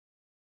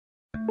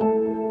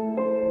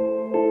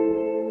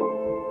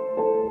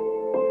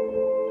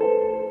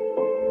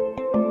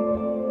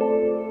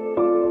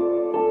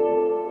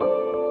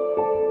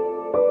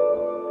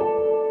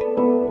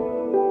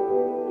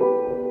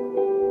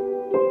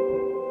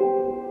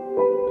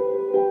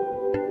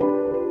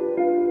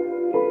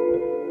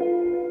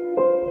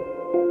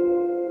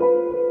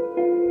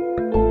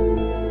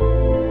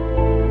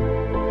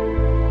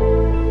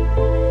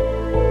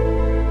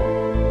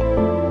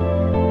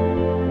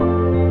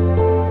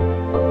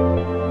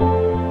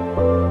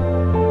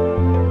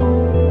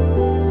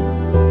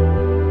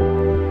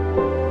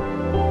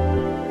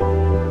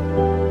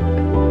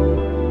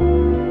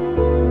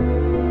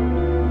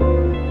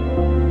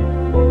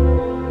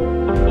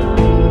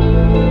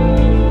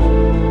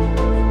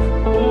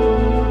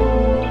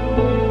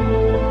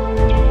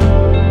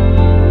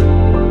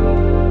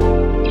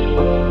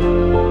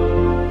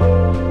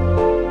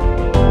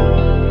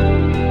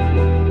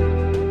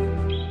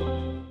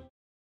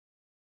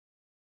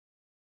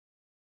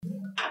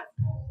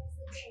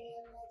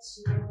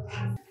Push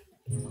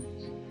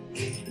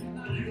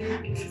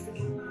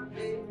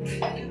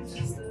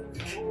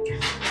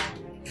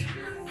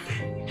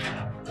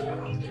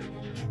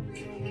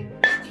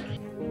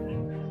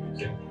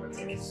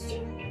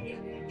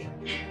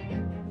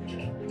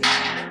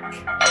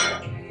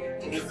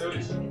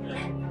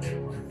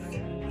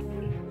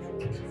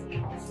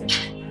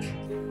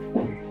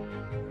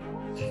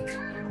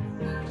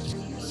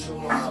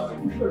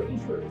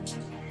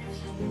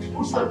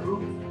that, bro.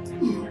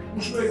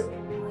 Push it.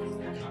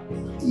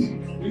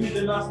 Give me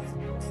the last.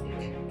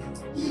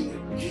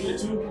 Give me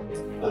two.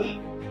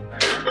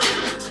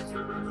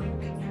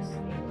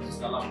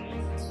 Salam.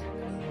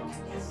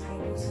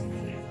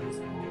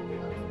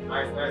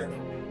 Nice.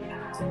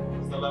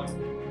 Salam.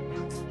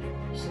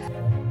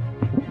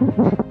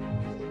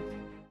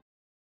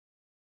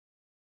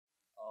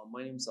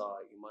 My name is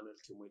Emmanuel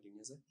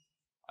Kimwedineze.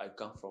 I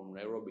come from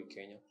Nairobi,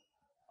 Kenya.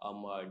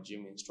 I'm a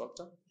gym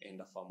instructor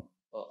and a farmer.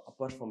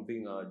 Apart from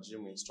being a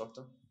gym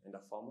instructor and a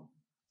farmer,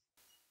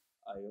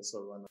 I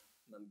also run a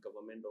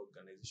non-governmental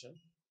organization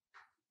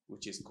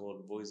which is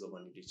called Voice of a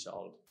Needy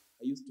Child.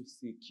 I used to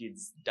see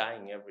kids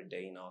dying every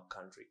day in our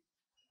country.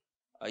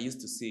 I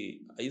used to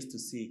see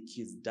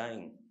kids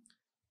dying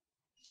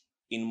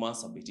in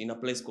Marsabit, in a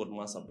place called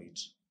Marsabit,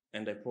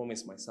 and I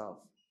promised myself,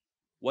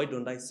 why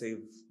don't I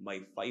save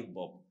my 5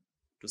 bob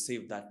to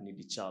save that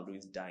needy child who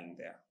is dying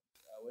there?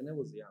 When I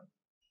was young,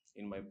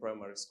 in my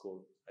primary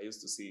school, I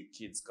used to see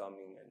kids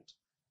coming and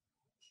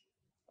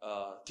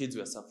kids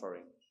were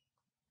suffering.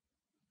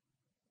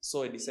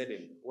 So I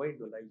decided, why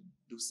don't I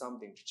do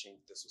something to change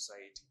the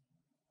society?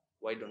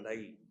 Why don't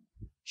I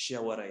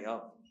share what I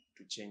have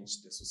to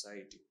change the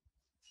society?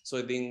 So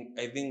I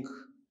think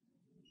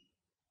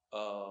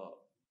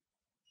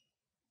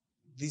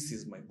this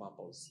is my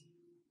purpose.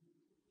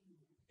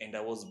 And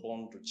I was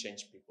born to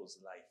change people's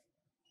life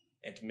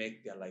and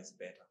make their lives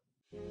better.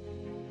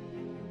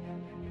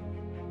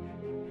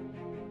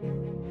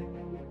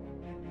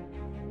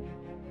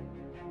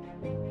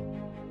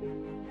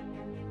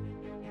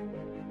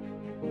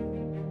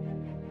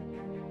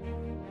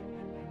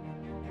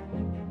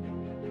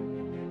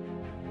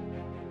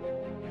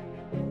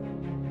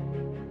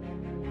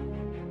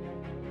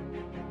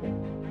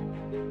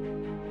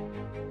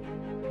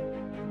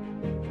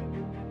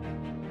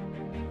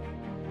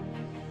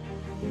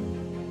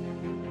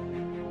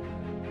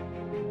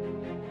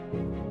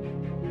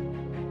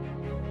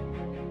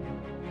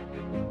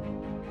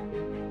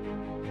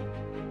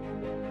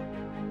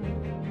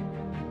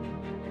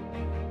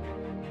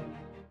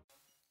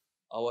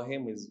 Our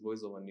aim is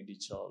Voice of a Needy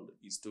Child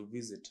is to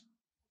visit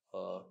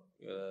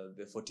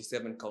the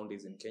 47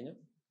 counties in Kenya.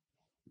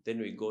 Then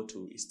we go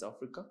to East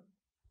Africa,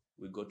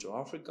 we go to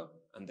Africa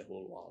and the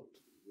whole world.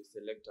 We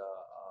select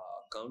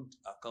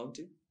a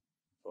county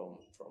from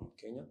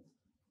Kenya,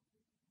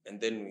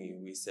 and then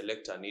we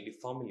select a needy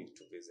family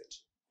to visit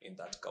in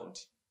that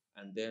county.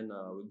 And then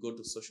we go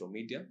to social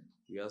media,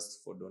 we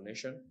ask for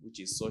donation, which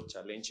is so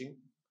challenging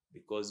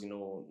because,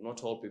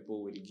 not all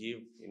people will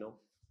give,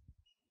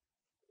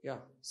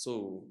 Yeah,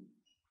 so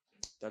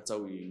that's how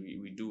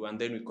we do. And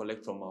then we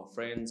collect from our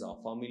friends, our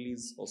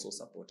families, also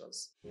support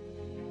us.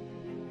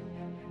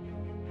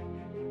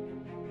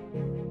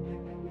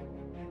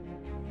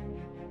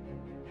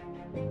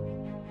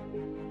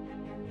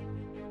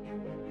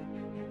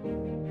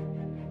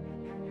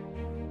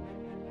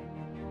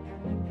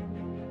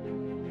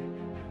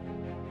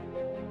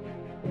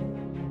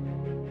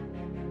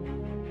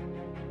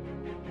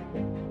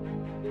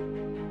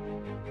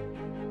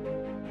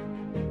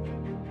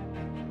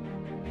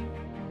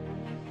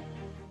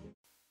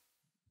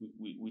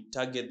 We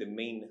target their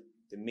main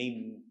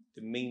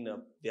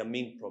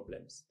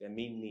problems, their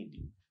main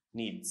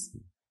needs,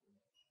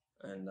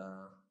 and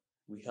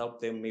we help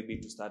them maybe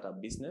to start a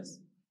business,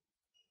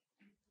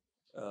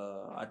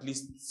 at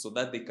least so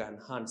that they can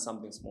earn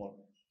something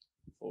small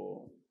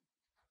for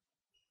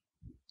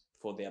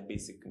their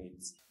basic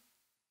needs.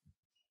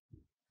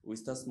 We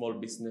start small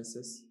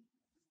businesses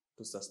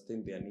to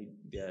sustain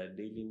their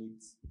daily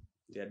needs,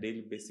 their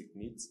daily basic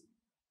needs.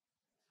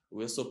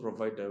 We also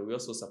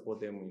support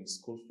them in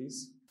school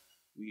fees.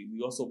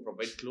 We also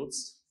provide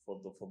clothes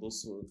for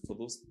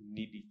those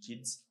needy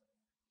kids.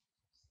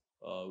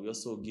 We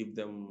also give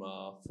them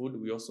food.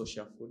 We also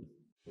share food.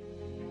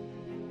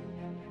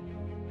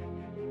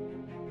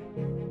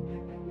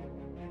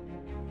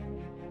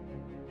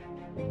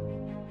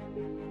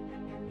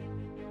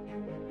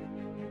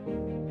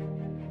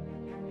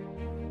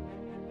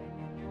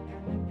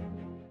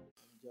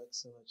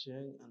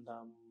 And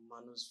I'm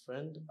Manu's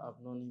friend. I've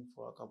known him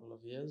for a couple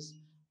of years,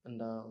 and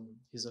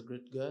he's a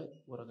great guy.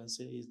 What I can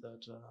say is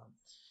that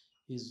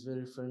he's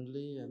very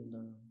friendly, and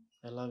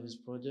I love his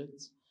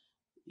projects.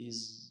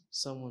 He's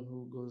someone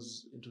who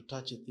goes into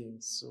touchy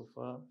things. So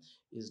far,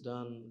 he's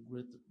done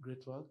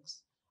great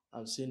works.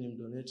 I've seen him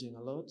donating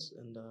a lot,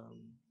 and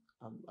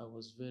I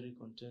was very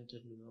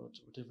contented with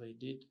whatever he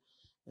did,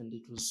 and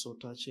it was so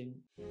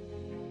touching.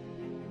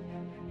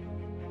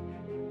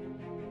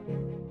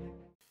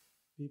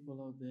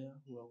 People out there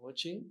who are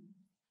watching,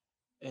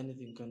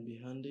 anything can be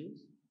handy.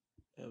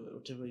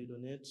 Whatever you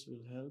donate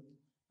will help,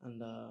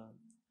 and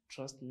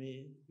trust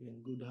me, you're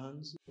in good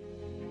hands.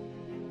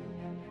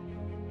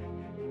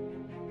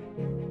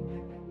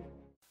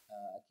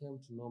 I came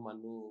to know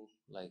Manu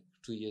like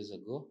 2 years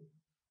ago.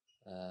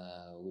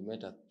 We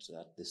met at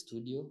the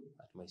studio,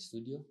 at my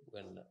studio,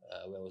 when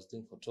I was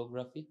doing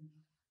photography.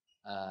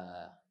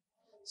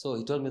 So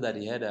he told me that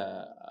he had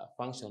a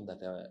function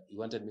that he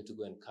wanted me to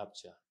go and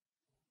capture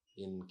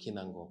in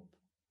Kinangop.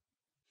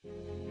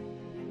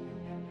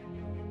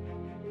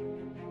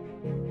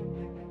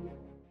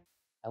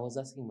 I was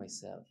asking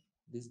myself,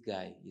 this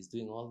guy is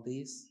doing all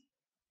this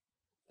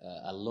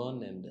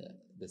alone, and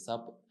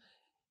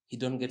he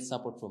don't get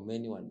support from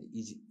anyone.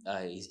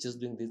 He's just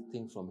doing this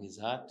thing from his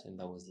heart,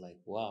 and I was like,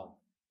 wow,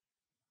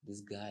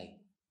 this guy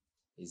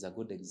is a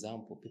good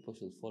example. People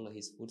should follow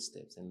his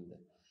footsteps. And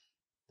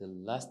the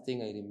last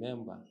thing I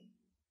remember,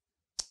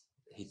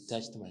 he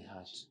touched my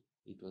heart.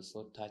 It was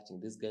so touching.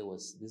 This guy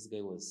was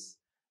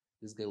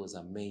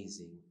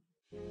amazing.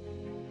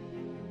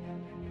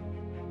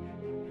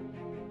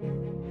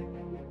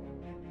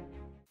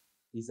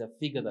 He's a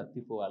figure that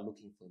people are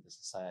looking for in the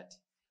society.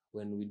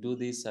 When we do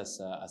this as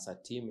a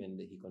team, and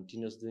he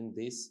continues doing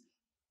this,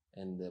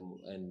 and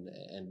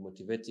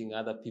motivating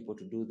other people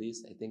to do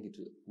this, I think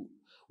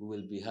we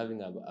will be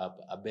having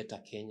a better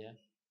Kenya,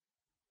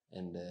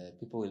 and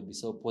people will be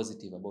so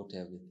positive about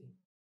everything.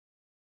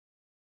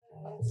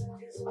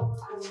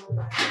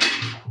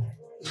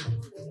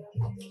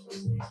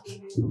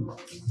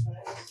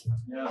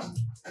 Yeah.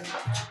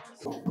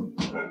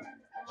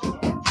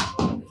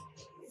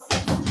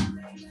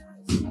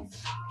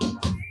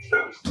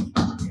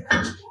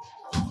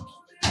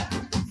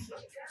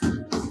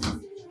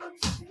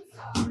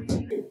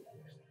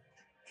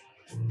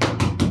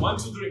 1,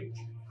 2, 3.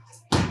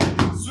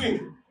 Swing.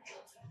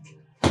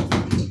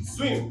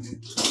 Swing.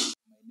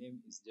 My name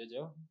is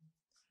Jojo.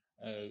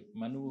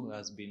 Manu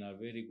has been a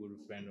very good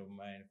friend of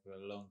mine for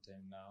a long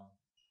time now,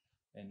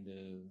 and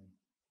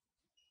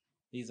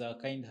he's a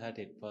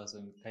kind-hearted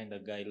person, kind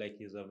of guy. Like,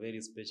 he's a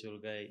very special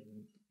guy.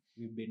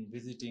 We've been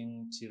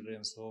visiting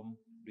children's home,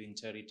 doing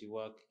charity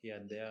work here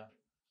and there,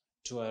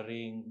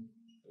 touring,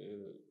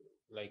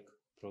 like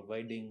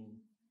providing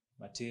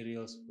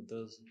materials for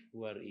those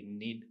who are in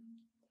need.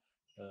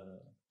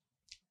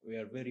 We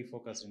are very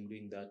focused on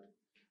doing that,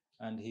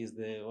 and he's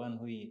the one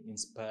who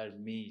inspired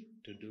me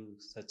to do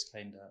such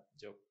kind of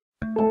job.